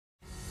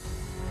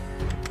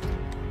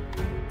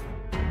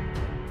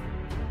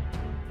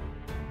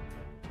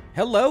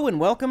Hello and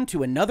welcome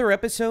to another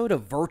episode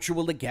of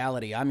Virtual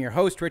Legality. I'm your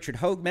host, Richard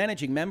Hoeg,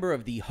 managing member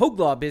of the Hoeg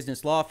Law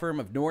Business Law Firm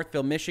of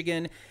Northville,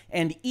 Michigan.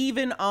 And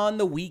even on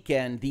the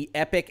weekend, the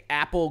epic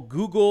Apple,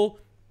 Google,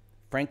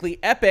 frankly,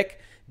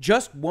 Epic,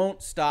 just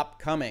won't stop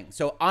coming.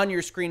 So on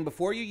your screen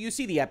before you, you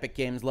see the Epic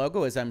Games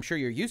logo, as I'm sure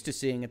you're used to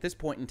seeing at this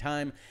point in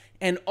time.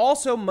 And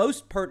also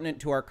most pertinent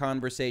to our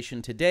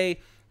conversation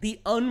today, the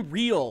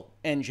Unreal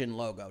Engine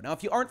logo. Now,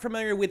 if you aren't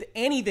familiar with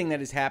anything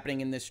that is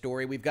happening in this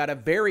story, we've got a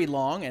very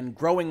long and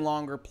growing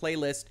longer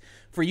playlist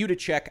for you to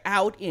check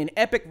out in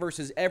Epic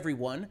versus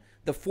Everyone,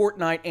 the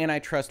Fortnite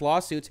antitrust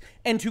lawsuits.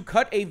 And to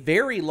cut a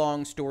very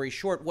long story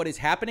short, what is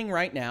happening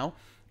right now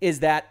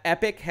is that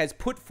Epic has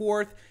put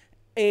forth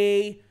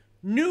a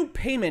new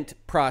payment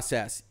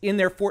process in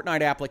their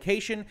Fortnite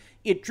application.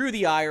 It drew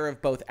the ire of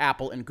both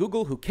Apple and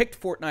Google, who kicked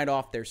Fortnite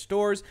off their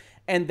stores,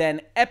 and then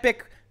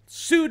Epic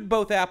sued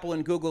both Apple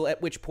and Google,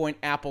 at which point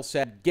Apple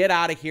said, get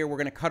out of here, we're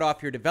going to cut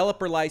off your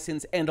developer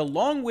license, and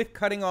along with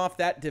cutting off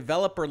that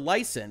developer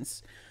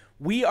license,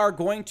 we are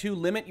going to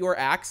limit your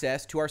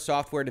access to our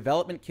software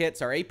development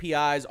kits, our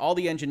APIs, all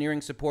the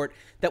engineering support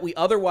that we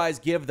otherwise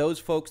give those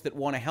folks that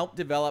want to help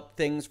develop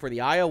things for the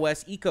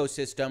iOS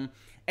ecosystem,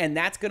 and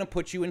that's going to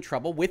put you in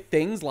trouble with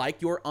things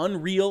like your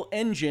Unreal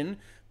Engine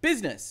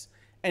business.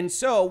 And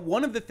so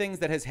one of the things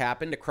that has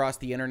happened across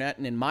the internet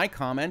and in my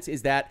comments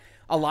is that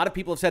a lot of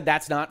people have said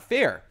that's not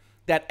fair,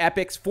 that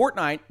Epic's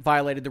Fortnite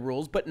violated the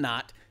rules, but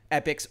not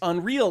Epic's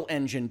Unreal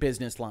Engine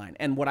business line.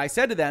 And what I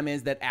said to them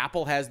is that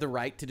Apple has the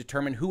right to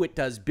determine who it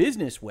does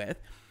business with.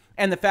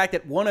 And the fact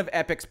that one of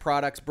Epic's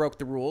products broke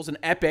the rules, and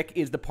Epic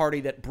is the party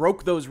that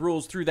broke those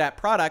rules through that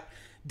product,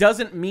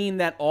 doesn't mean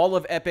that all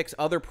of Epic's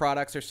other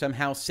products are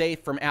somehow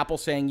safe from Apple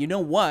saying, you know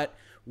what?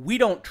 We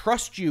don't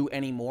trust you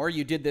anymore.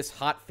 You did this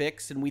hot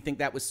fix, and we think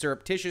that was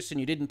surreptitious,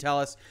 and you didn't tell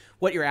us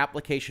what your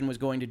application was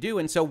going to do.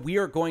 And so we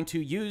are going to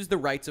use the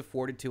rights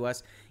afforded to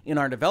us in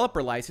our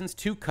developer license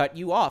to cut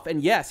you off.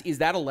 And yes, is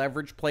that a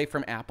leverage play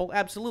from Apple?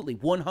 Absolutely.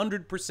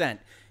 100%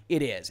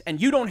 it is.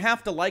 And you don't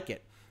have to like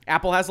it.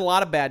 Apple has a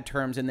lot of bad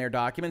terms in their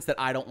documents that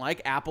I don't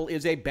like. Apple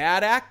is a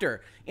bad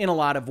actor in a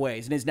lot of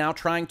ways and is now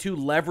trying to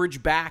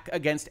leverage back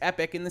against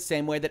Epic in the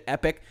same way that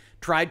Epic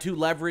tried to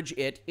leverage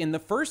it in the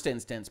first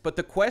instance. But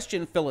the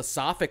question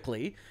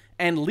philosophically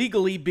and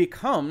legally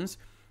becomes,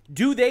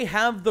 do they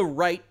have the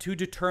right to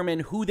determine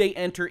who they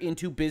enter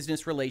into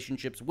business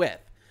relationships with?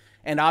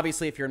 And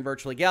obviously, if you're in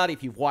Virtual Legality,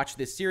 if you've watched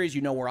this series,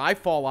 you know where I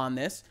fall on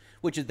this,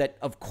 which is that,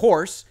 of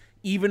course,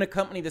 even a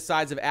company the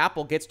size of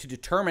Apple gets to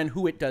determine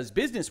who it does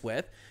business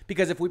with,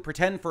 because if we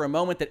pretend for a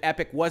moment that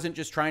Epic wasn't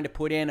just trying to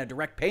put in a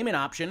direct payment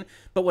option,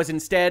 but was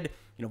instead,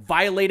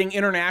 violating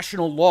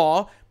international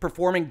law,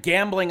 performing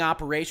gambling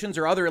operations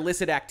or other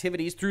illicit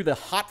activities through the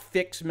hot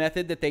fix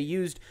method that they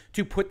used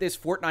to put this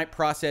Fortnite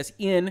process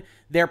in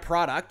their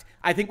product,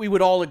 I think we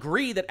would all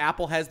agree that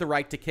Apple has the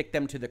right to kick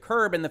them to the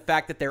curb, and the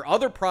fact that their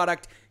other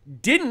product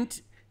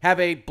didn't have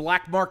a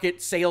black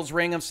market sales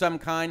ring of some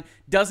kind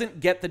doesn't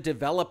get the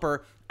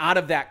developer out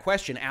of that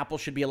question. Apple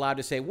should be allowed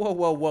to say, whoa,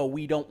 whoa, whoa,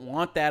 we don't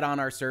want that on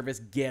our service.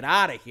 Get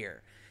out of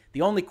here.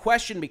 The only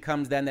question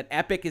becomes then that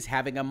Epic is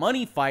having a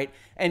money fight,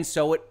 and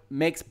so it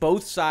makes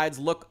both sides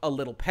look a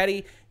little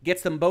petty,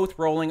 gets them both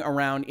rolling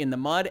around in the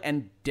mud,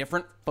 and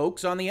different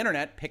folks on the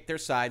internet pick their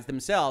sides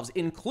themselves,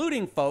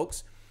 including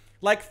folks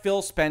like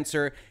Phil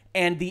Spencer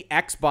and the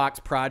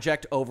Xbox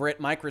project over at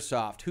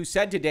Microsoft, who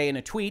said today in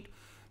a tweet,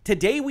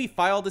 "Today we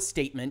filed a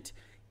statement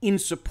in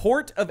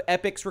support of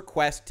Epic's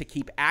request to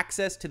keep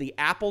access to the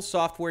Apple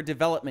software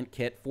development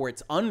kit for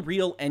its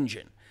Unreal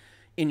Engine.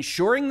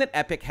 Ensuring that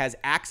Epic has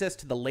access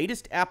to the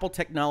latest Apple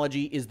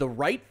technology is the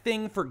right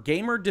thing for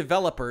gamer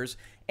developers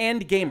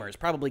and gamers,"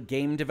 probably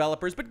game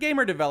developers, but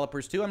gamer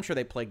developers too. I'm sure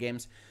they play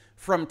games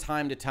from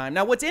time to time.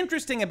 Now, what's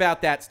interesting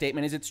about that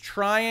statement is it's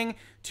trying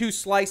to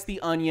slice the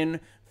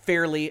onion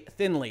fairly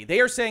thinly. They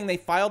are saying they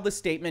filed the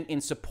statement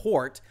in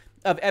support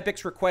of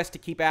Epic's request to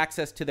keep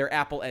access to their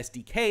Apple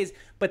SDKs,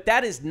 but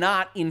that is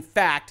not, in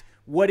fact,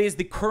 what is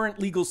the current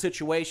legal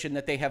situation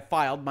that they have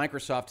filed,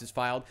 Microsoft has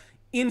filed,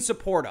 in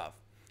support of,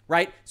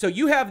 right? So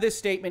you have this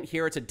statement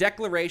here. It's a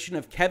declaration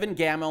of Kevin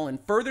GAMMILL in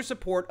further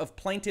support of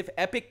plaintiff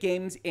Epic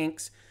Games,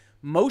 Inc.'s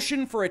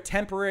motion for a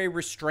temporary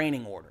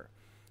restraining order.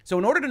 So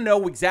in order to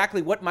know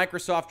exactly what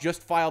Microsoft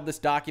just filed this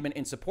document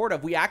in support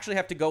of, we actually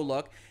have to go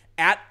look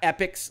at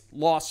Epic's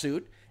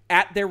lawsuit,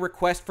 at their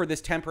request for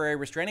this temporary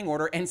restraining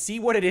order, and see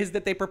what it is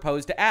that they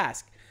propose to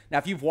ask. Now,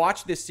 if you've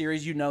watched this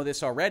series, you know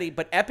this already,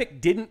 but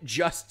Epic didn't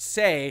just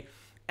say,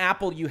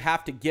 Apple, you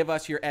have to give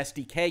us your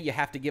SDK, you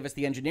have to give us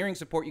the engineering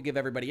support you give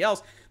everybody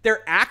else.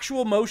 Their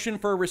actual motion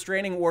for a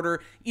restraining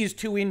order is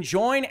to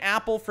enjoin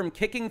Apple from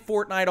kicking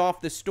Fortnite off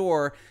the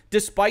store,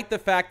 despite the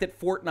fact that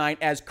Fortnite,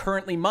 as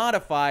currently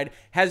modified,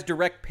 has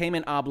direct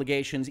payment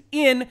obligations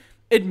in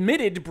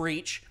admitted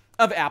breach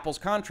of Apple's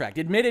contract,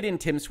 admitted in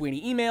Tim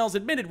Sweeney emails,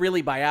 admitted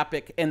really by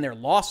Epic in their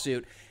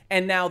lawsuit.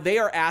 And now they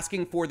are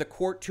asking for the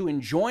court to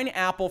enjoin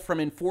Apple from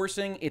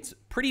enforcing its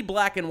pretty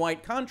black and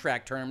white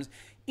contract terms,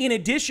 in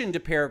addition to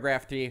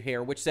paragraph 3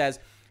 here, which says,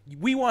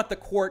 we want the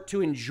court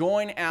to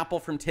enjoin Apple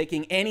from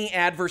taking any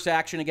adverse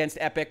action against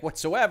Epic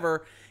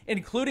whatsoever,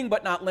 including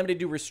but not limited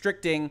to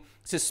restricting,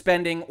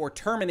 suspending, or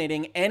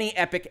terminating any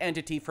Epic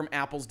entity from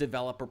Apple's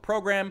developer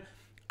program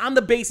on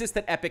the basis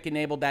that Epic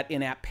enabled that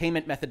in-app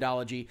payment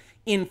methodology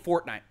in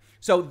Fortnite.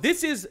 So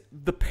this is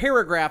the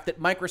paragraph that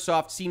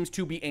Microsoft seems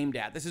to be aimed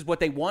at. This is what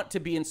they want to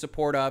be in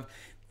support of.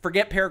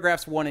 Forget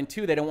paragraphs 1 and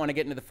 2. They don't want to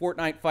get into the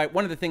Fortnite fight.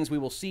 One of the things we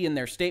will see in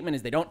their statement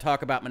is they don't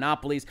talk about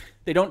monopolies.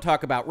 They don't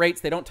talk about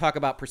rates. They don't talk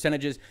about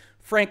percentages,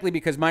 frankly,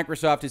 because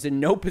Microsoft is in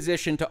no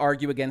position to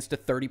argue against a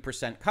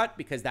 30% cut,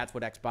 because that's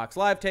what Xbox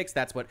Live takes.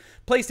 That's what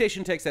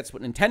PlayStation takes. That's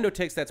what Nintendo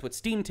takes. That's what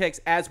Steam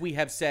takes, as we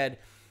have said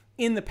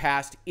in the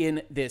past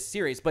in this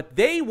series. But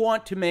they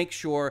want to make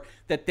sure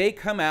that they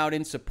come out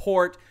in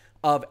support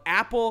of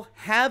Apple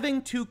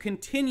having to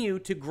continue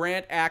to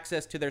grant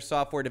access to their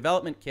software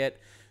development kit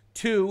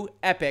to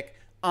Epic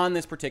on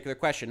this particular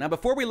question. Now,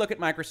 before we look at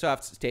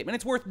Microsoft's statement,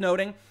 it's worth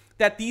noting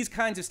that these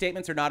kinds of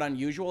statements are not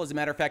unusual. As a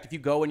matter of fact, if you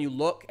go and you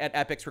look at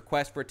Epic's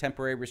request for a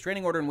temporary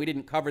restraining order, and we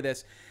didn't cover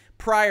this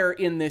prior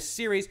in this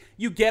series,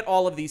 you get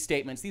all of these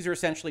statements. These are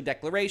essentially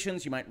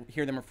declarations. You might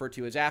hear them referred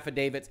to as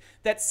affidavits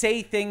that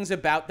say things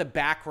about the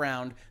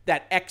background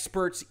that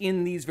experts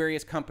in these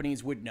various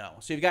companies would know.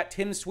 So you've got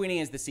Tim Sweeney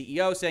as the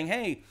CEO saying,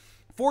 hey,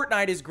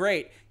 Fortnite is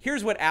great.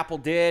 Here's what Apple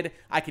did.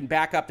 I can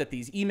back up that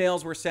these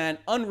emails were sent.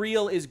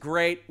 Unreal is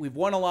great. We've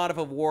won a lot of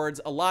awards.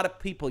 A lot of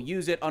people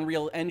use it.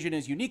 Unreal Engine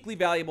is uniquely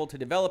valuable to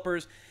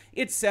developers,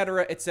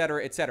 etc.,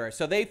 etc., etc.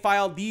 So they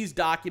filed these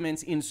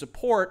documents in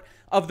support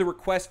of the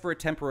request for a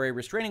temporary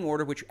restraining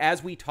order, which,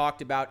 as we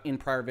talked about in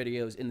prior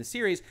videos in the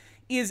series,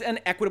 is an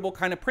equitable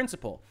kind of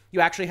principle.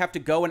 You actually have to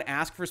go and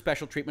ask for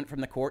special treatment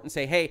from the court and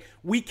say, hey,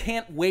 we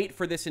can't wait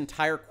for this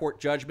entire court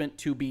judgment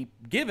to be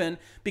given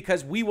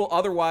because we will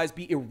otherwise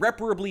be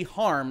irreparably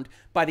harmed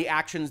by the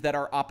actions that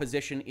our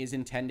opposition is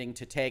intending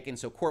to take. And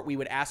so, court, we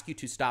would ask you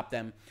to stop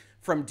them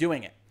from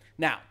doing it.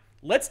 Now,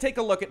 let's take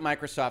a look at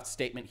Microsoft's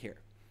statement here.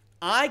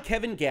 I,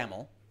 Kevin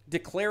GAMMILL,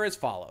 declare as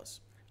follows.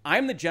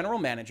 I'm the General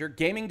Manager,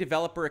 Gaming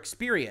Developer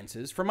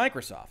Experiences for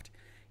Microsoft.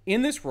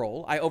 In this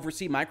role, I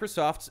oversee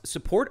Microsoft's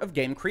support of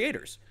game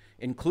creators,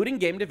 including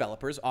game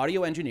developers,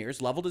 audio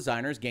engineers, level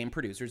designers, game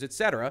producers,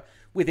 etc.,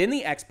 within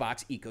the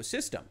Xbox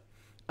ecosystem.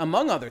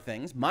 Among other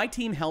things, my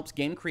team helps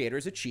game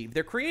creators achieve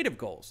their creative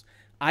goals.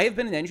 I have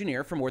been an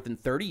engineer for more than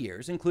 30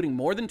 years, including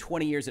more than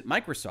 20 years at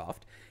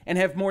Microsoft, and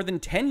have more than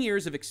 10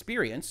 years of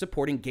experience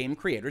supporting game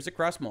creators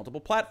across multiple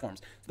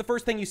platforms. So the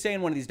first thing you say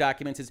in one of these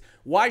documents is,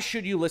 why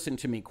should you listen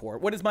to me,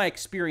 court? What is my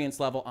experience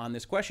level on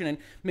this question? And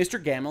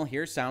Mr. GAMMILL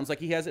here sounds like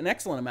he has an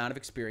excellent amount of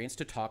experience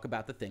to talk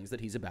about the things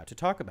that he's about to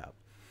talk about.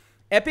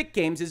 Epic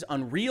Games'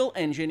 Unreal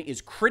Engine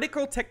is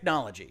critical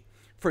technology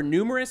for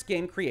numerous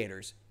game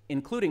creators,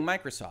 including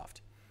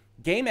Microsoft.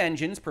 Game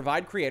engines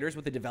provide creators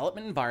with a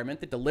development environment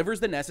that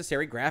delivers the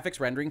necessary graphics,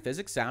 rendering,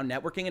 physics, sound,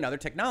 networking, and other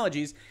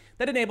technologies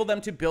that enable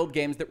them to build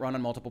games that run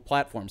on multiple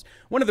platforms.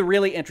 One of the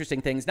really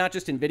interesting things, not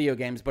just in video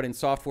games, but in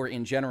software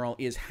in general,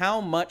 is how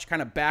much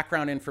kind of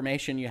background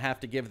information you have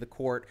to give the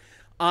court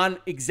on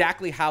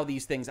exactly how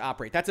these things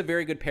operate. That's a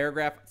very good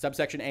paragraph.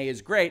 Subsection A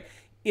is great.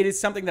 It is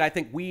something that I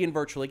think we in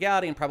Virtual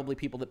Legality and probably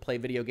people that play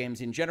video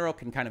games in general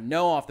can kind of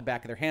know off the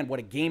back of their hand what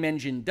a game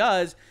engine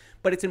does,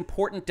 but it's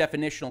important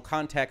definitional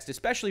context,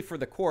 especially for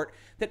the court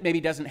that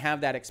maybe doesn't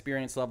have that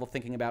experience level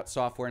thinking about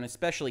software and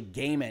especially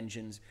game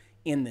engines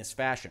in this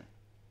fashion.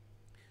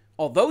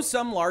 Although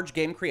some large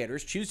game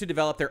creators choose to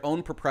develop their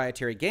own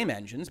proprietary game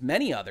engines,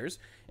 many others,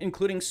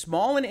 including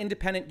small and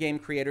independent game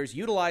creators,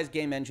 utilize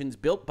game engines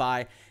built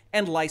by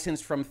and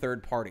licensed from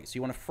third parties. So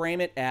you want to frame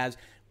it as,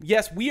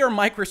 yes, we are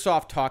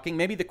Microsoft talking.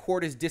 Maybe the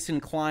court is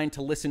disinclined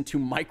to listen to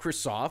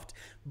Microsoft,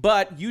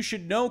 but you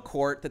should know,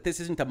 court, that this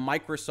isn't a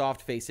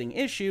Microsoft-facing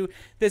issue.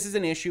 This is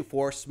an issue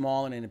for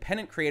small and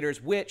independent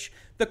creators, which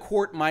the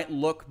court might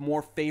look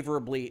more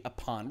favorably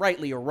upon,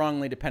 rightly or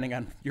wrongly, depending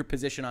on your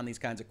position on these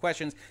kinds of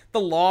questions. The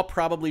law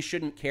probably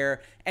shouldn't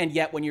care, and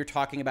yet when you're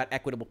talking about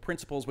equitable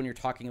principles, when you're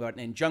talking about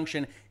an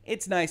injunction,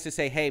 it's nice to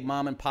say, hey,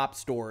 mom and pop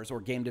stores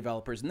or game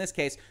developers in this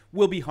case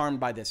will be harmed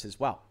by this as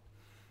well.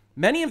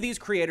 Many of these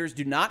creators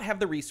do not have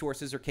the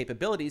resources or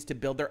capabilities to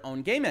build their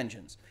own game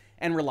engines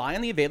and rely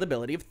on the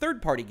availability of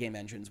third-party game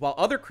engines, while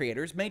other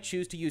creators may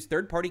choose to use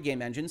third-party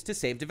game engines to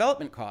save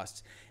development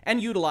costs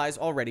and utilize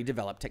already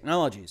developed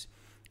technologies.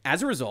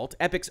 As a result,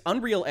 Epic's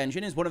Unreal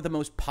Engine is one of the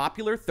most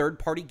popular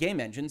third-party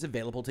game engines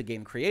available to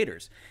game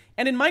creators.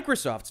 And in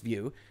Microsoft's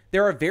view,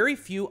 there are very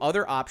few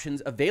other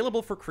options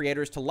available for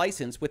creators to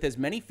license with as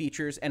many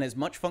features and as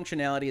much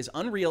functionality as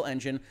Unreal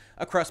Engine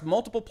across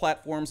multiple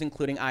platforms,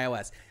 including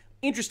iOS.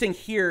 Interesting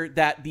here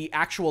that the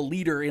actual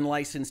leader in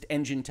licensed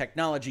engine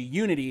technology,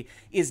 Unity,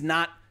 is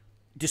not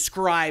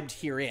described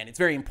herein. It's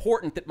very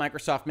important that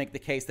Microsoft make the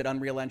case that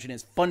Unreal Engine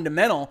is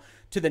fundamental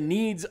to the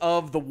needs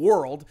of the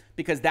world,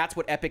 because that's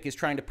what Epic is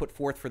trying to put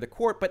forth for the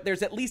court. But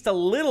there's at least a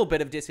little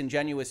bit of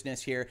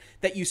disingenuousness here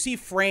that you see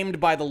framed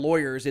by the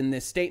lawyers in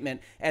this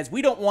statement, as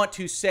we don't want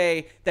to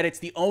say that it's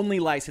the only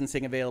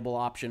licensing available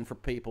option for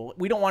people.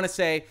 We don't want to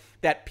say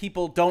that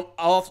people don't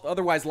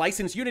otherwise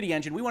license Unity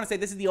Engine. We want to say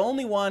this is the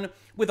only one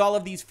with all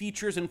of these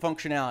features and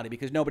functionality,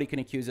 because nobody can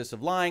accuse us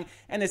of lying,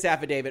 and this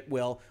affidavit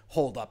will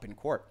hold up in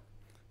court.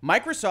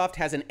 Microsoft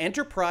has an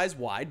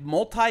enterprise-wide,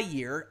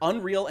 multi-year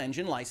Unreal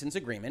Engine license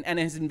agreement and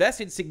has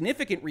invested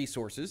significant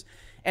resources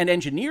and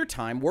engineer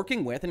time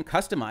working with and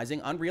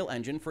customizing Unreal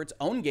Engine for its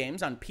own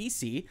games on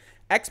PC,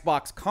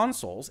 Xbox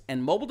consoles,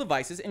 and mobile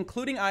devices,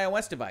 including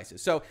iOS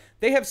devices. So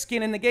they have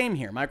skin in the game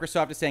here.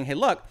 Microsoft is saying, hey,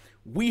 look,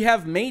 we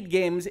have made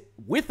games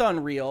with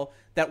Unreal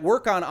that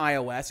work on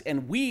iOS,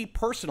 and we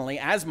personally,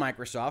 as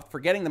Microsoft,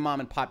 forgetting the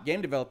mom-and-pop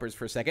game developers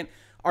for a second,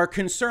 are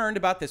concerned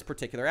about this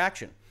particular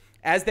action.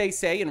 As they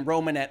say in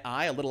Romanet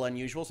I, a little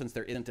unusual since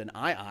there isn't an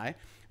II,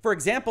 for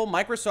example,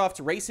 Microsoft's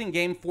racing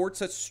game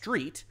Forza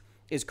Street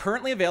is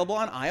currently available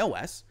on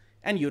iOS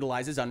and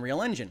utilizes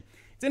Unreal Engine.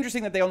 It's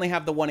interesting that they only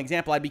have the one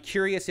example. I'd be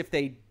curious if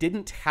they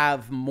didn't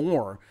have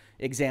more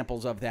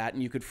examples of that,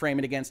 and you could frame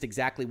it against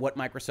exactly what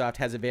Microsoft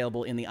has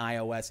available in the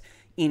iOS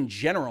in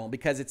general,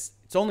 because it's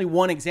only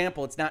one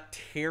example. It's not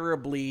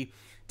terribly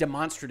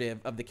demonstrative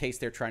of the case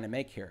they're trying to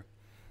make here.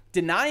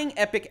 Denying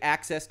Epic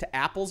access to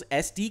Apple's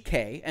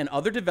SDK and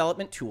other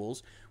development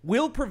tools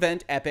will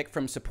prevent Epic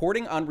from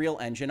supporting Unreal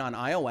Engine on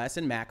iOS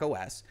and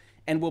macOS,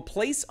 and will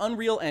place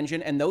Unreal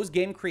Engine and those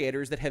game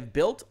creators that have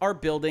built, are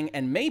building,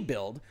 and may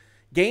build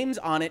games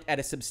on it at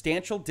a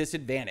substantial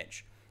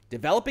disadvantage.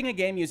 Developing a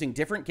game using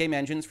different game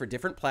engines for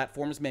different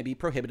platforms may be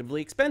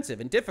prohibitively expensive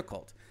and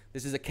difficult.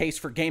 This is a case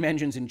for game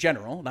engines in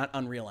general, not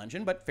Unreal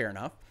Engine, but fair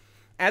enough.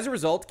 As a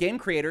result, game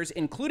creators,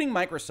 including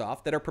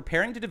Microsoft, that are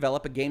preparing to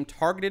develop a game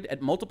targeted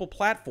at multiple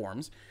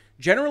platforms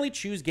generally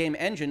choose game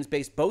engines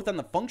based both on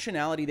the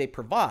functionality they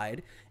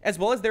provide as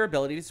well as their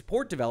ability to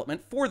support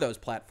development for those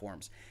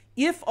platforms.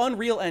 If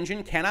Unreal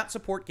Engine cannot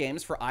support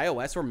games for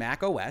iOS or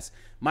macOS,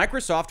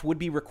 Microsoft would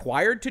be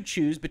required to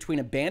choose between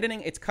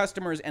abandoning its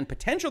customers and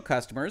potential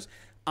customers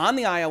on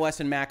the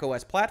iOS and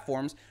macOS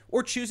platforms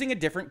or choosing a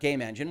different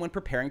game engine when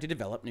preparing to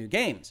develop new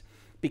games.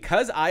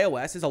 Because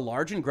iOS is a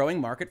large and growing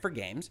market for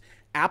games,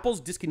 Apple's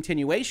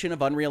discontinuation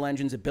of Unreal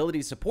Engine's ability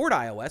to support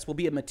iOS will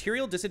be a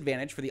material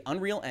disadvantage for the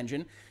Unreal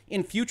Engine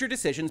in future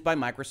decisions by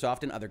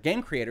Microsoft and other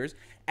game creators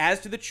as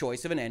to the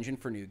choice of an engine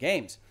for new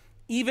games.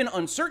 Even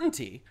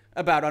uncertainty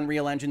about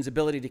Unreal Engine's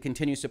ability to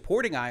continue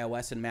supporting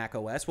iOS and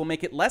macOS will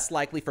make it less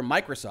likely for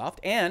Microsoft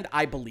and,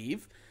 I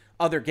believe,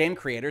 other game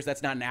creators —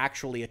 that's not an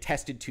actually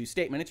attested to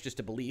statement, it's just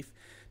a belief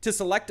 — to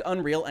select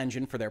Unreal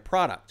Engine for their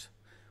product.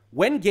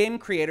 When game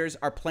creators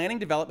are planning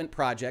development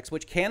projects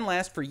which can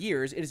last for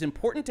years, it is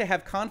important to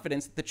have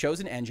confidence that the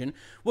chosen engine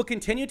will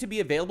continue to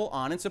be available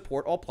on and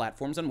support all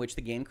platforms on which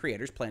the game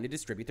creators plan to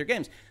distribute their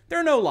games. There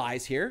are no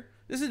lies here.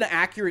 This is an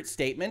accurate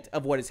statement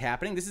of what is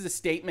happening. This is a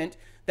statement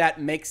that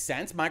makes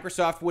sense.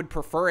 Microsoft would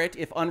prefer it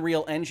if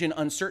Unreal Engine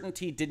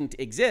uncertainty didn't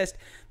exist.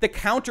 The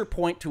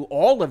counterpoint to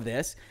all of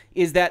this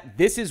is that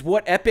this is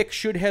what Epic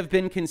should have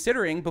been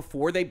considering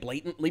before they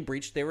blatantly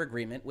breached their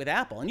agreement with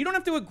Apple. And you don't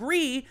have to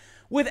agree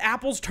with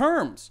Apple's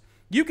terms.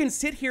 You can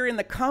sit here in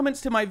the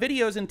comments to my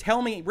videos and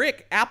tell me,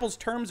 Rick, Apple's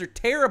terms are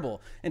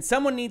terrible and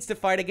someone needs to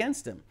fight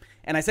against them.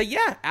 And I say,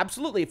 yeah,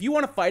 absolutely. If you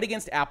want to fight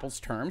against Apple's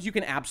terms, you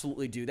can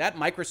absolutely do that.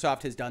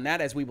 Microsoft has done that,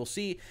 as we will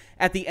see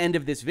at the end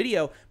of this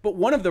video. But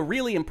one of the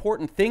really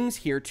important things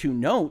here to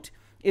note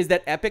is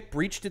that Epic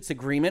breached its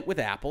agreement with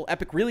Apple.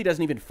 Epic really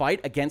doesn't even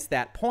fight against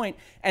that point.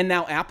 And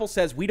now Apple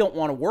says, we don't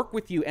want to work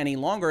with you any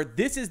longer.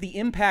 This is the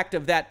impact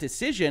of that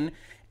decision.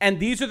 And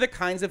these are the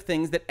kinds of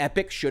things that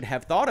Epic should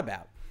have thought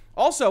about.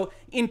 Also,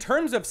 in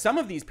terms of some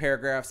of these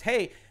paragraphs,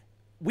 hey,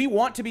 we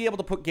want to be able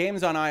to put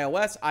games on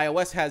iOS.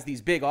 iOS has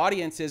these big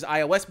audiences.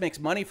 iOS makes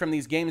money from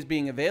these games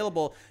being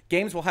available.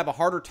 Games will have a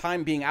harder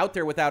time being out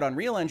there without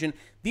Unreal Engine.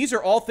 These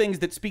are all things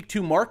that speak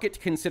to market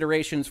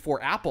considerations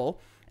for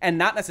Apple and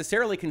not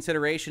necessarily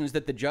considerations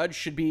that the judge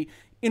should be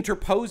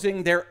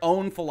interposing their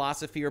own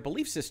philosophy or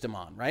belief system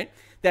on, right?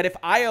 That if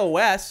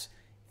iOS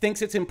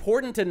thinks it's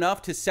important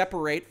enough to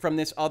separate from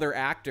this other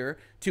actor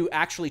to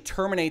actually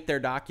terminate their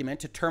document,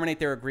 to terminate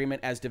their agreement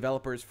as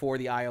developers for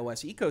the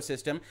iOS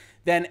ecosystem,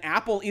 then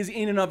Apple is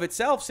in and of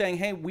itself saying,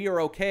 hey, we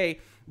are okay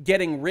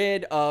getting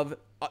rid of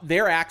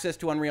their access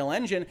to Unreal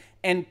Engine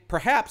and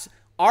perhaps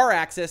our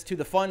access to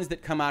the funds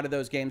that come out of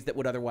those games that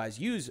would otherwise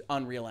use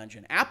Unreal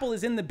Engine. Apple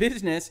is in the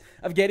business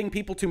of getting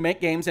people to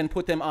make games and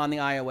put them on the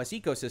iOS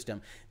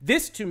ecosystem.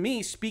 This, to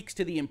me, speaks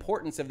to the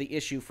importance of the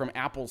issue from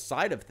Apple's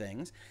side of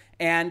things,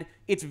 and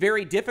it's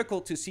very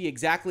difficult to see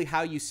exactly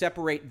how you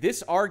separate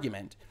this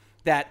argument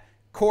that,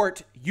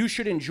 court, you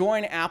should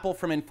enjoin Apple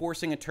from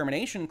enforcing a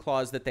termination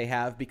clause that they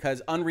have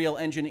because Unreal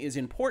Engine is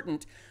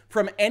important,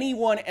 from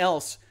anyone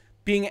else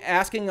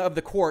asking of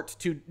the court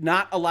to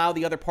not allow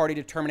the other party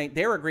to terminate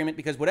their agreement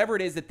because whatever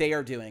it is that they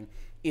are doing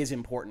is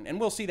important. And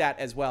we'll see that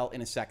as well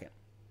in a second.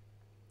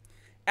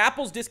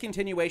 Apple's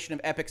discontinuation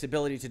of Epic's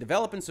ability to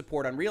develop and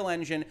support Unreal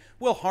Engine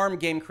will harm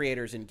game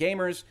creators and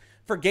gamers.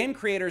 For game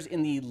creators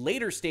in the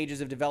later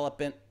stages of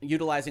development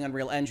utilizing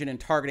Unreal Engine and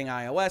targeting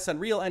iOS,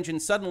 Unreal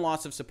Engine's sudden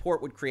loss of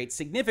support would create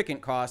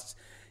significant costs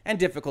and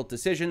difficult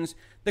decisions.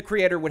 The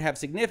creator would have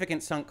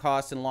significant sunk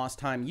costs and lost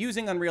time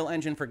using Unreal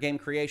Engine for game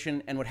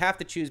creation and would have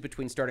to choose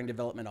between starting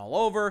development all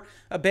over,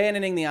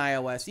 abandoning the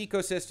iOS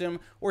ecosystem,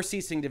 or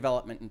ceasing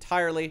development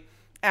entirely.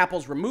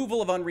 Apple's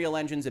removal of Unreal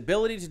Engine's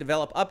ability to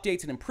develop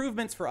updates and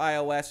improvements for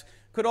iOS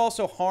could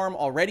also harm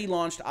already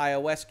launched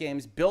iOS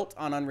games built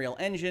on Unreal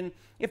Engine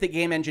if the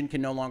game engine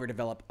can no longer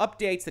develop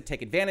updates that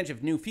take advantage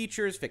of new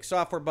features, fix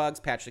software bugs,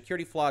 patch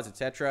security flaws,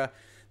 etc.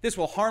 This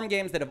will harm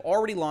games that have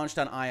already launched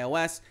on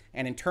iOS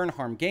and in turn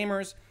harm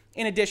gamers.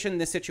 In addition,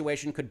 this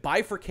situation could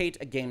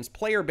bifurcate a game's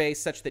player base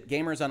such that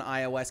gamers on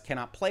iOS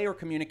cannot play or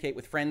communicate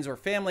with friends or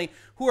family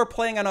who are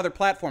playing on other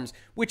platforms,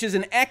 which is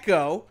an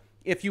echo,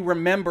 if you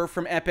remember,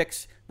 from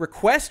Epic's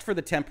request for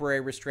the temporary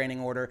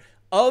restraining order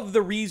of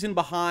the reason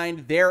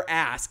behind their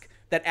ask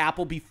that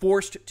Apple be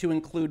forced to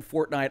include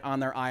Fortnite on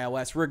their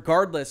iOS,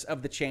 regardless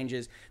of the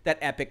changes that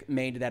Epic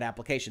made to that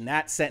application.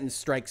 That sentence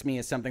strikes me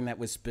as something that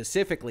was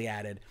specifically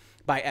added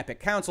by Epic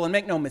Counsel. And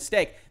make no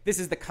mistake, this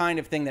is the kind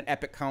of thing that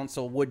Epic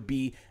Counsel would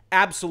be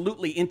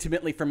absolutely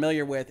intimately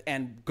familiar with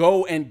and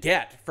go and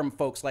get from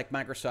folks like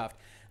Microsoft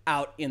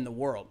out in the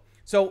world.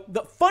 So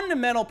the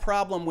fundamental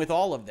problem with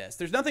all of this,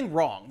 there's nothing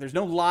wrong. There's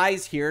no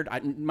lies here.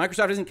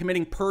 Microsoft isn't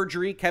committing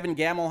perjury. Kevin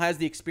GAMMILL has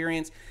the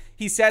experience.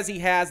 He says he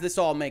has. This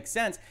all makes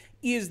sense.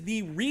 Is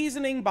the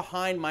reasoning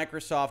behind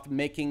Microsoft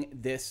making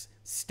this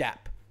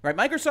step, right?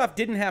 Microsoft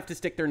didn't have to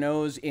stick their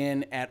nose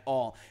in at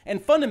all.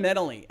 And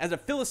fundamentally, as a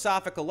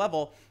philosophical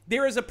level,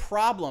 there is a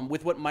problem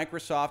with what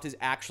Microsoft is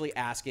actually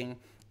asking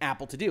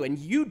Apple to do. And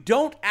you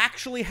don't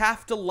actually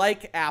have to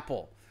like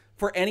Apple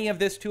for any of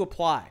this to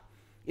apply.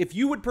 If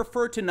you would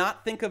prefer to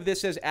not think of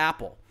this as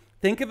Apple,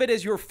 think of it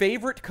as your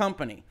favorite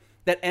company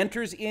that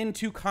enters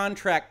into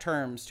contract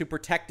terms to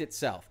protect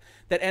itself,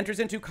 that enters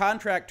into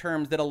contract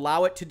terms that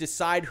allow it to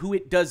decide who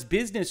it does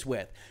business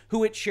with,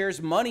 who it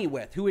shares money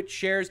with, who it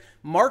shares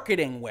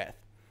marketing with,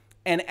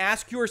 and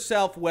ask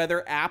yourself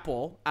whether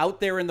Apple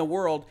out there in the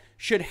world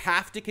should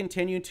have to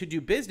continue to do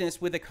business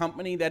with a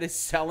company that is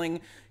selling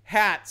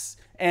hats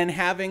and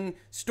having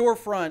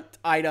storefront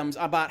items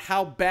about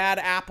how bad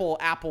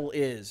Apple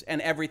is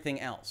and everything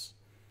else.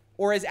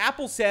 Or as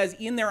Apple says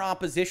in their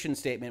opposition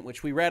statement,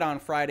 which we read on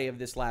Friday of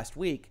this last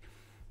week,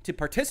 to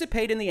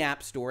participate in the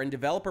App Store and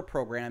developer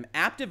program,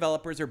 app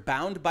developers are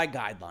bound by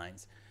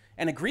guidelines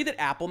and agree that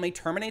Apple may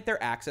terminate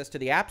their access to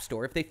the App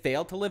Store if they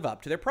fail to live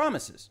up to their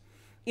promises.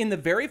 In the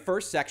very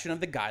first section of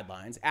the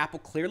guidelines, Apple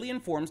clearly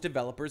informs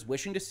developers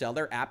wishing to sell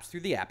their apps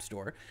through the App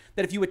Store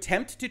that if you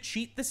attempt to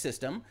cheat the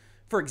system,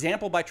 for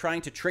example, by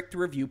trying to trick the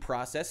review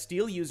process,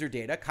 steal user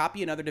data,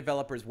 copy another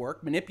developer's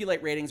work,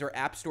 manipulate ratings, or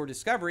App Store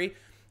discovery,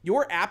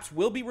 your apps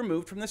will be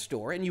removed from the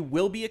store and you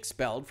will be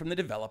expelled from the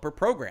developer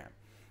program.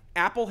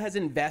 Apple has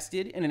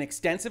invested in an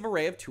extensive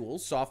array of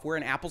tools, software,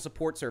 and Apple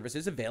support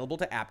services available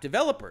to app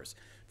developers.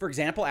 For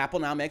example, Apple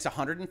now makes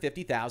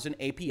 150,000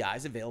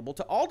 APIs available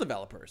to all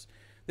developers.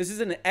 This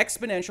is an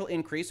exponential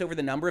increase over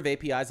the number of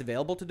APIs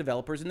available to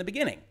developers in the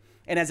beginning.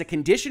 And as a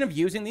condition of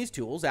using these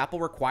tools, Apple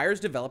requires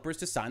developers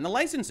to sign the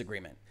license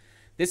agreement.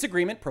 This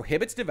agreement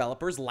prohibits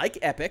developers like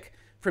Epic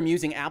from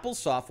using Apple's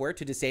software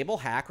to disable,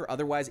 hack, or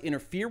otherwise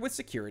interfere with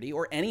security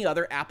or any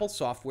other Apple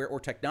software or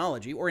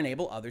technology or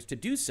enable others to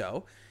do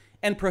so,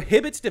 and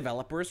prohibits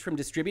developers from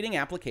distributing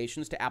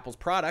applications to Apple's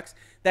products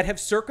that have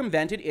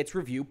circumvented its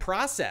review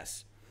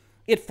process.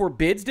 It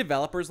forbids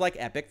developers like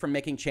Epic from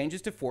making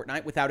changes to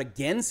Fortnite without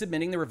again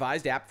submitting the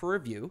revised app for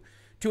review,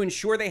 to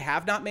ensure they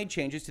have not made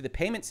changes to the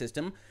payment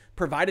system,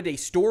 provided a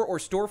store or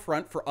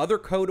storefront for other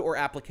code or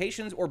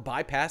applications, or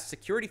bypassed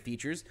security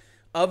features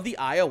of the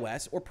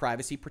iOS or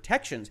privacy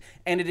protections.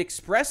 And it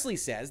expressly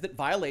says that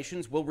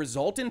violations will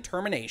result in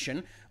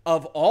termination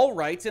of all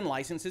rights and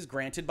licenses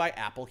granted by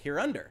Apple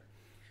hereunder.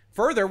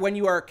 Further, when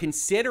you are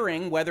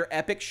considering whether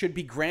Epic should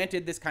be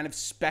granted this kind of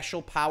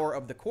special power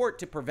of the court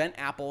to prevent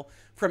Apple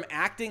from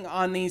acting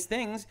on these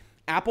things,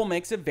 Apple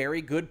makes a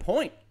very good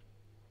point.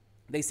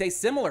 They say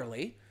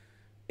similarly,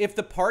 if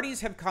the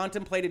parties have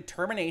contemplated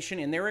termination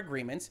in their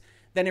agreements,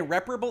 then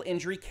irreparable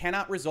injury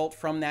cannot result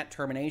from that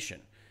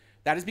termination.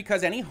 That is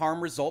because any harm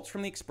results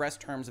from the express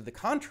terms of the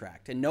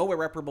contract, and no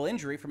irreparable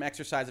injury from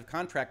exercise of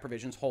contract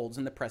provisions holds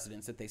in the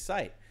precedents that they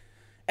cite.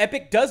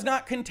 Epic does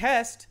not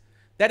contest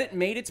that it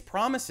made its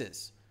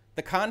promises.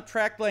 The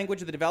contract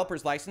language of the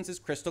developer's license is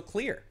crystal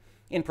clear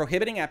in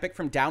prohibiting Epic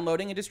from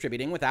downloading and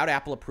distributing without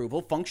Apple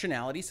approval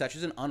functionality such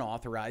as an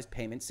unauthorized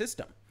payment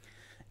system.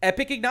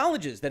 Epic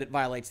acknowledges that it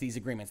violates these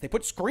agreements. They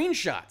put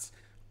screenshots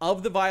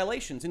of the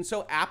violations, and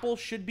so Apple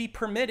should be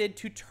permitted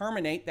to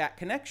terminate that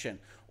connection.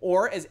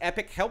 Or, as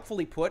Epic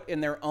helpfully put in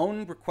their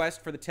own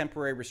request for the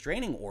temporary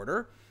restraining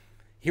order,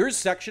 here's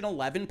section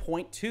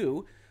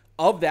 11.2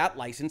 of that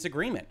license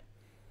agreement.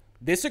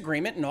 This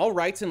agreement and all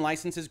rights and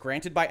licenses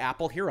granted by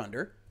Apple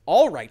hereunder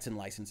all rights and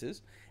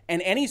licenses,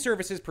 and any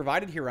services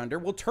provided hereunder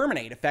will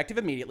terminate effective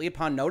immediately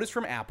upon notice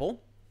from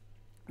Apple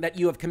that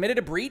you have committed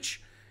a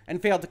breach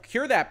and failed to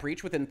cure that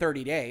breach within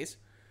 30 days,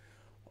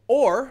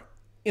 or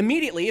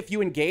immediately if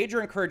you engage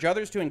or encourage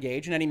others to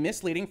engage in any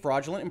misleading,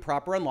 fraudulent,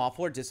 improper,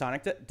 unlawful, or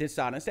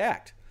dishonest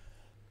act.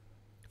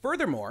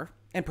 Furthermore,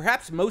 and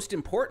perhaps most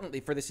importantly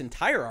for this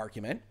entire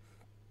argument,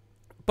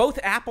 both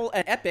Apple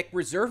and Epic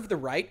reserve the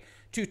right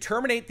to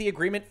terminate the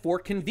agreement for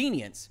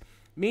convenience,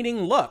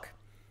 meaning, look,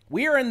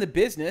 we are in the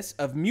business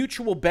of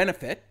mutual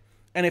benefit,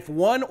 and if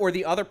one or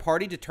the other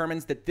party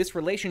determines that this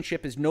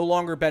relationship is no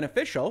longer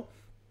beneficial,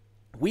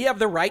 we have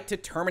the right to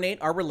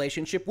terminate our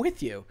relationship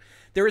with you.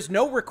 There is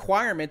no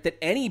requirement that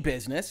any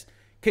business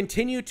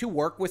continue to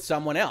work with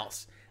someone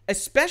else,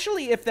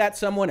 especially if that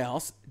someone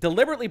else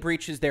deliberately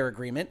breaches their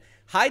agreement,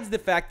 hides the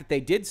fact that they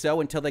did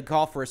so until they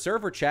call for a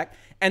server check,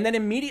 and then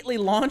immediately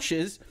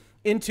launches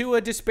into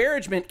a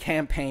disparagement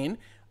campaign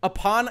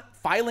upon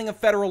filing a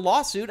federal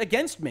lawsuit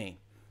against me.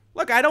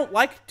 Look, I don't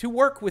like to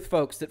work with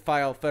folks that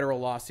file federal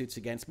lawsuits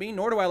against me,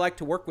 nor do I like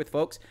to work with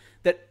folks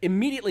that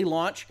immediately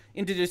launch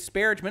into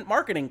disparagement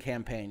marketing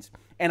campaigns.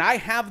 And I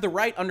have the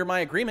right under my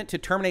agreement to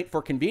terminate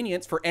for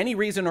convenience for any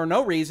reason or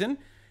no reason.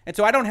 And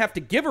so I don't have to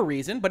give a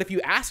reason, but if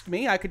you asked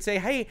me, I could say,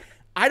 hey,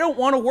 I don't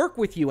want to work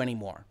with you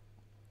anymore.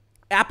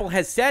 Apple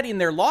has said in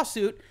their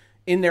lawsuit,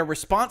 in their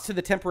response to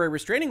the temporary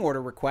restraining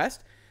order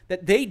request,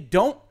 that they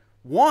don't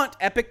want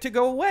Epic to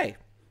go away.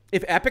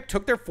 If Epic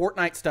took their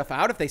Fortnite stuff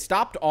out, if they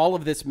stopped all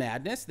of this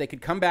madness, they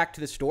could come back to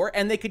the store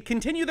and they could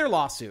continue their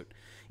lawsuit.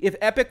 If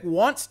Epic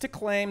wants to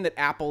claim that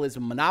Apple is a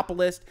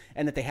monopolist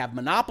and that they have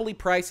monopoly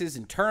prices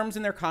and terms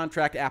in their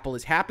contract, Apple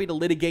is happy to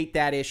litigate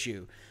that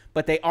issue.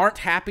 But they aren't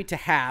happy to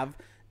have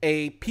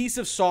a piece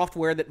of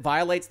software that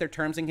violates their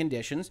terms and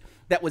conditions,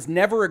 that was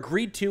never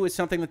agreed to as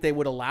something that they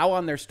would allow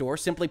on their store,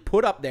 simply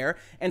put up there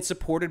and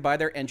supported by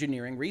their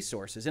engineering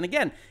resources. And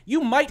again,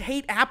 you might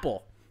hate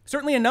Apple.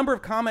 Certainly a number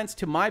of comments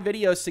to my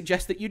videos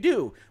suggest that you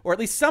do, or at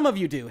least some of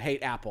you do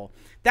hate Apple.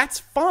 That's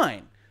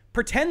fine.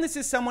 Pretend this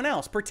is someone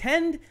else.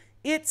 Pretend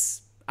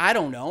it's, I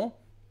don't know,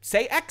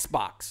 say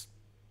Xbox.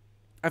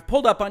 I've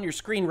pulled up on your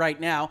screen right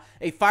now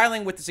a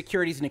filing with the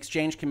Securities and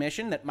Exchange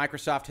Commission that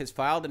Microsoft has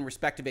filed in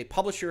respect of a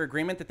publisher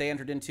agreement that they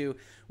entered into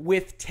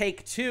with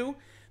Take-Two.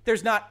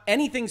 There's not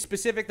anything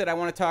specific that I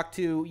want to talk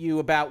to you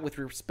about with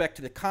respect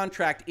to the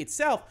contract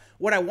itself.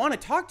 What I want to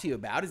talk to you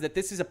about is that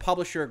this is a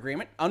publisher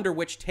agreement under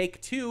which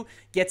Take-Two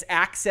gets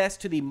access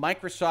to the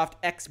Microsoft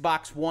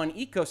Xbox One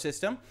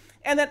ecosystem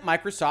and that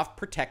Microsoft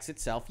protects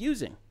itself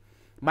using.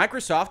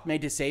 Microsoft may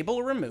disable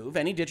or remove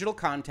any digital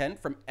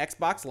content from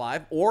Xbox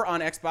Live or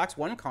on Xbox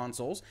One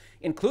consoles,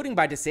 including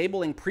by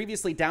disabling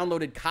previously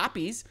downloaded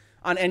copies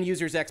on end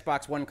users'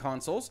 Xbox One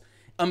consoles,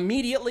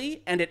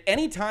 immediately and at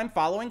any time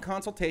following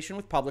consultation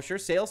with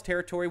publishers, sales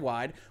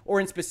territory-wide, or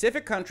in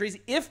specific countries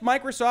if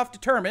Microsoft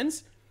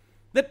determines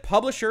that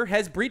publisher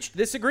has breached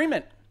this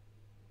agreement.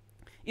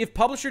 If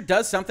publisher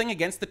does something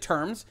against the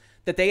terms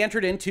that they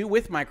entered into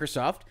with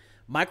Microsoft,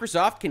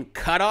 Microsoft can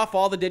cut off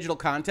all the digital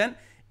content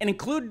and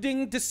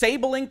including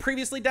disabling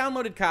previously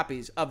downloaded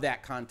copies of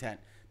that content,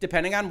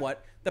 depending on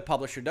what the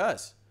publisher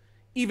does.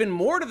 Even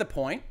more to the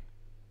point,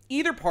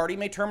 either party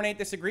may terminate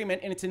this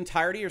agreement in its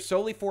entirety or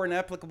solely for an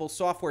applicable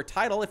software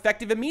title,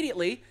 effective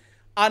immediately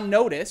on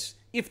notice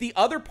if the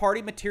other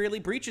party materially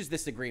breaches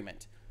this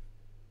agreement.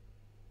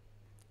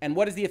 And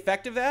what is the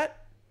effect of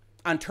that?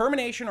 On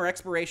termination or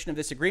expiration of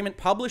this agreement,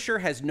 publisher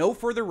has no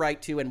further right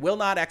to and will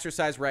not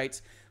exercise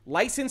rights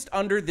licensed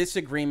under this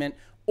agreement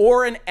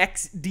or an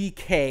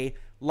XDK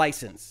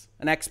license,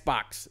 an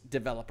Xbox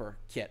developer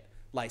kit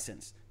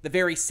license, the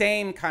very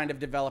same kind of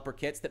developer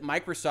kits that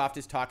Microsoft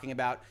is talking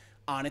about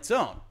on its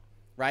own,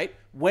 right?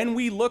 When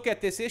we look at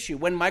this issue,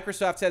 when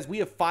Microsoft says we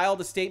have filed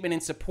a statement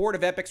in support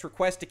of Epic's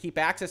request to keep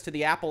access to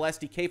the Apple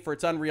SDK for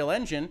its Unreal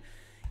Engine,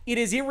 it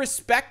is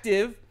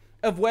irrespective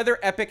of whether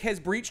Epic has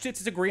breached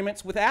its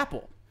agreements with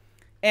Apple.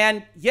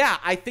 And yeah,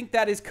 I think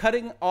that is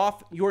cutting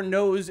off your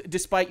nose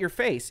despite your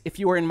face. If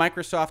you are in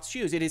Microsoft's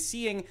shoes, it is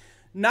seeing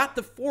not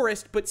the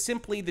forest, but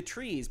simply the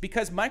trees,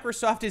 because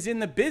Microsoft is in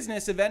the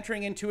business of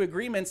entering into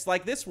agreements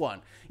like this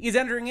one. He's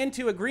entering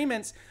into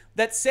agreements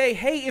that say,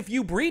 hey, if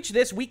you breach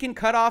this, we can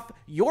cut off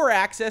your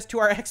access to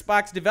our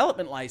Xbox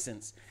development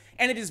license.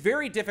 And it is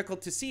very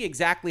difficult to see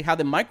exactly how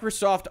the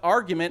Microsoft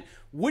argument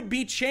would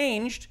be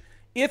changed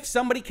if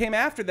somebody came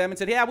after them and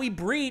said, yeah, we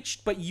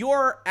breached, but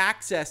your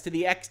access to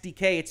the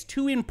XDK, it's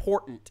too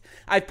important.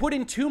 I've put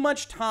in too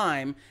much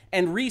time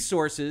and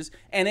resources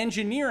and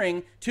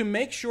engineering to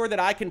make sure that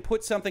I can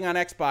put something on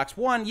Xbox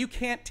One. You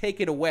can't take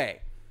it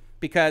away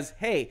because,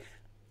 hey,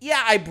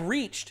 yeah, I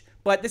breached,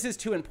 but this is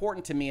too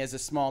important to me as a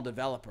small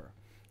developer.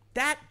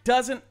 That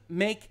doesn't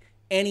make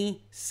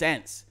any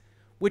sense,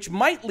 which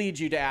might lead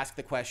you to ask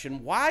the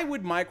question, why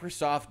would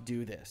Microsoft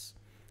do this?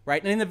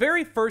 Right? And in the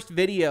very first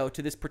video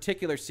to this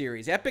particular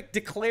series, Epic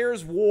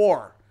declares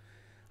war.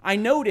 I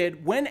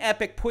noted when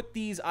Epic put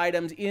these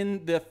items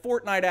in the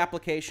Fortnite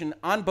application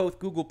on both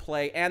Google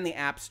Play and the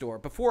App Store,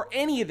 before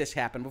any of this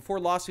happened, before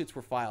lawsuits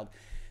were filed,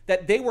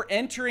 that they were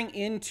entering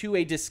into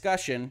a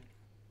discussion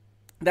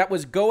that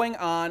was going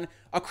on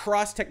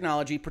across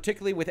technology,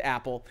 particularly with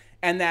Apple,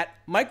 and that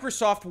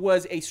Microsoft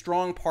was a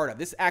strong part of.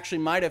 This actually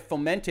might have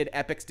fomented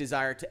Epic's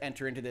desire to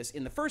enter into this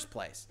in the first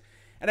place.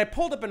 And I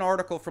pulled up an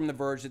article from The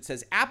Verge that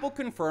says, Apple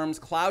confirms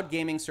cloud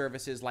gaming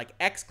services like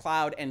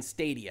xCloud and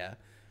Stadia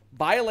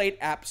violate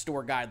App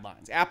Store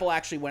guidelines. Apple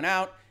actually went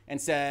out and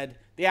said,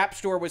 the App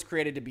Store was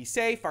created to be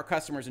safe. Our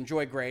customers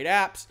enjoy great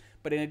apps.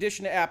 But in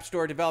addition to App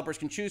Store, developers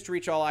can choose to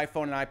reach all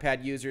iPhone and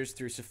iPad users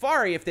through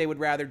Safari if they would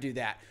rather do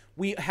that.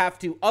 We have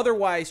to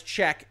otherwise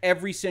check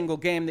every single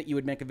game that you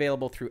would make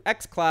available through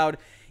xCloud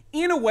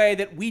in a way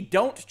that we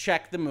don't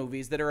check the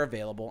movies that are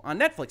available on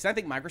Netflix. And I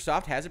think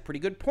Microsoft has a pretty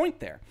good point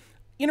there.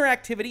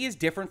 Interactivity is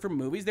different from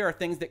movies. There are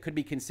things that could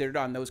be considered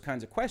on those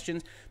kinds of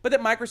questions, but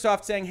that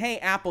Microsoft saying, hey,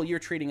 Apple, you're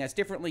treating us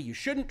differently. You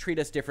shouldn't treat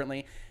us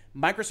differently.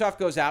 Microsoft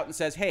goes out and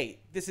says, hey,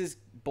 this is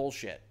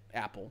bullshit,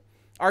 Apple.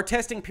 Our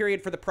testing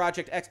period for the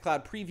Project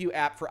xCloud preview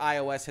app for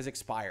iOS has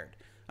expired.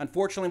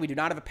 Unfortunately, we do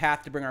not have a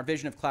path to bring our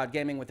vision of cloud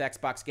gaming with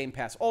Xbox Game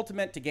Pass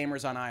Ultimate to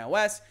gamers on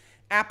iOS.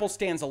 Apple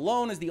stands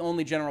alone as the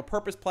only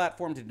general-purpose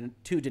platform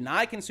to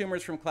deny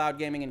consumers from cloud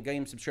gaming and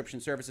game subscription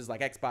services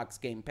like Xbox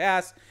Game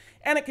Pass,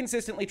 and it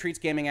consistently treats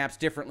gaming apps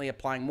differently,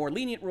 applying more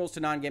lenient rules to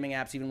non-gaming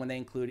apps even when they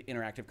include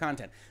interactive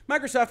content.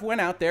 Microsoft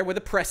went out there with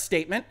a press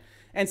statement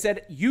and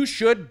said, you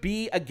should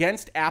be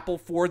against Apple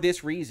for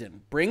this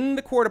reason. Bring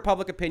the court of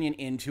public opinion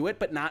into it,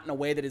 but not in a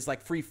way that is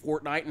like free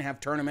Fortnite and have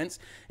tournaments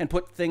and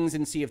put things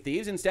in Sea of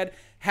Thieves. Instead,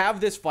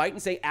 have this fight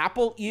and say,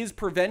 Apple is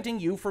preventing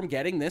you from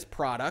getting this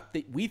product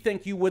that we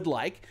think you would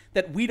like,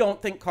 that we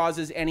don't think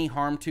causes any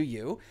harm to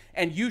you,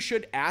 and you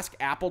should ask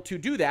Apple to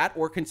do that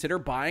or consider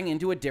buying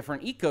into a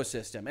different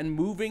ecosystem and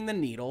moving the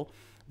needle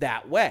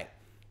that way.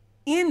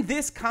 In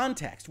this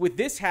context, with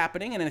this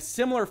happening and in a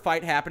similar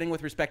fight happening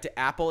with respect to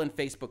Apple and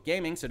Facebook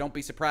gaming, so don't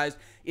be surprised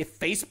if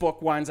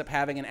Facebook winds up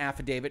having an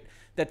affidavit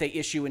that they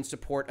issue in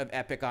support of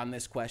Epic on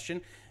this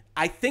question,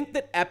 I think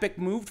that Epic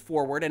moved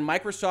forward and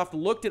Microsoft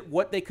looked at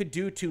what they could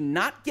do to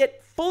not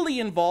get fully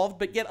involved,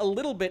 but get a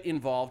little bit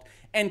involved,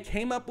 and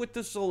came up with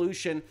the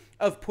solution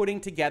of putting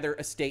together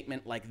a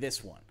statement like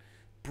this one.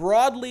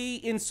 Broadly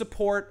in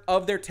support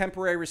of their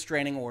temporary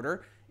restraining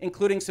order,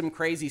 including some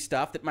crazy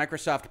stuff that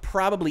Microsoft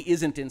probably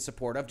isn't in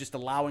support of, just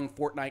allowing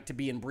Fortnite to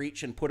be in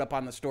breach and put up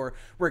on the store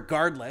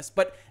regardless,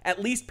 but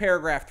at least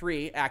paragraph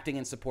 3 acting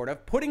in support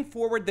of, putting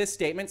forward this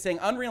statement saying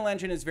Unreal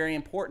Engine is very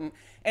important,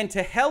 and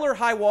to hell or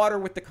high water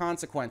with the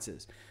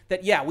consequences.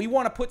 That, yeah, we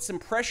want to put some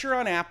pressure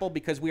on Apple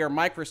because we are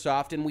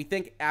Microsoft, and we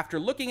think after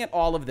looking at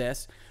all of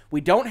this,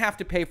 we don't have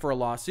to pay for a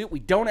lawsuit. We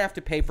don't have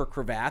to pay for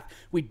cravath.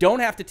 We don't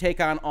have to take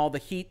on all the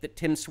heat that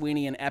Tim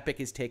Sweeney and Epic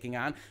is taking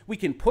on. We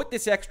can put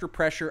this extra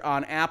pressure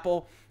on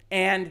Apple.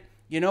 And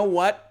you know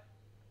what?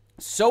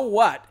 So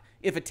what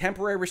if a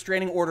temporary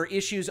restraining order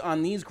issues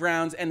on these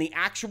grounds and the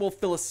actual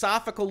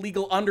philosophical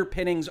legal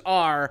underpinnings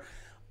are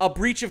a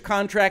breach of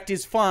contract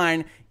is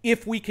fine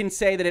if we can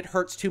say that it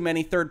hurts too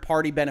many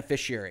third-party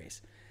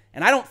beneficiaries?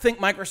 And I don't think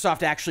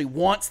Microsoft actually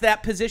wants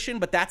that position,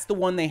 but that's the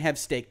one they have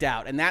staked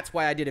out. And that's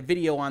why I did a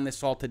video on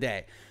this all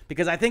today,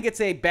 because I think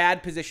it's a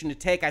bad position to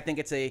take. I think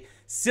it's a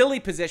silly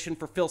position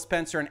for Phil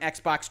Spencer and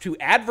Xbox to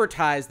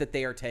advertise that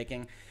they are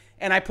taking.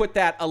 And I put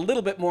that a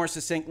little bit more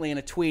succinctly in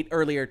a tweet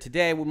earlier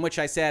today, in which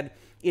I said,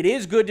 it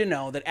is good to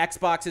know that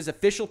Xbox's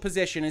official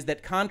position is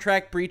that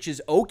contract breach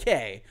is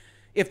okay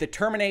if the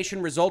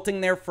termination resulting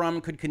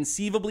therefrom could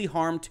conceivably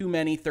harm too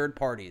many third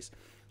parties.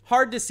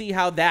 Hard to see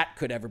how that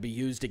could ever be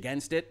used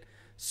against it.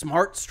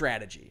 Smart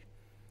strategy.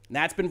 And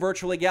that's been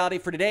Virtual Legality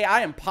for today.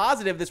 I am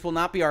positive this will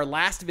not be our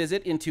last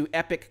visit into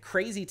Epic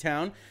Crazy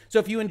Town. So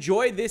if you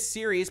enjoy this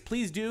series,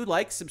 please do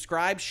like,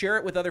 subscribe, share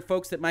it with other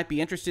folks that might be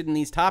interested in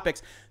these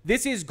topics.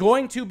 This is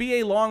going to be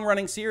a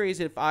long-running series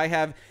if I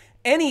have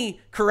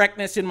any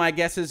correctness in my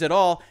guesses at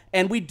all.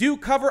 And we do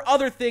cover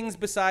other things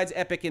besides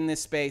Epic in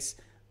this space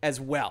as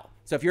well.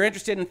 So if you're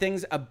interested in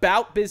things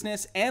about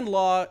business and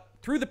law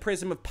through the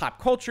prism of pop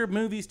culture,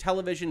 movies,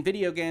 television,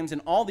 video games,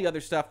 and all the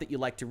other stuff that you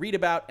like to read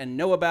about and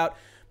know about,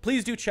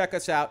 please do check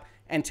us out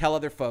and tell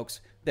other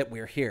folks that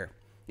we're here.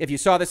 If you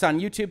saw this on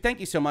YouTube, thank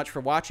you so much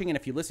for watching. And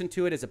if you listened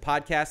to it as a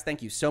podcast,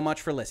 thank you so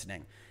much for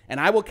listening. And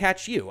I will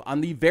catch you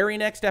on the very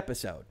next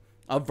episode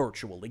of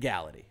Virtual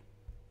Legality.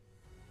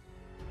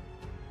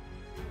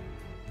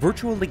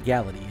 Virtual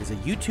Legality is a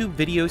YouTube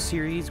video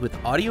series with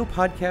audio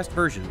podcast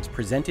versions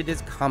presented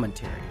as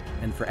commentary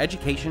and for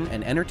education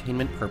and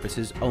entertainment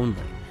purposes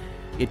only.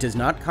 It does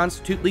not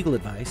constitute legal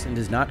advice and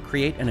does not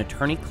create an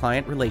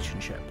attorney-client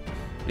relationship.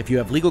 If you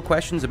have legal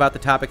questions about the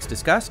topics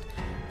discussed,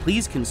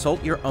 please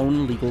consult your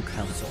own legal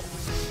counsel.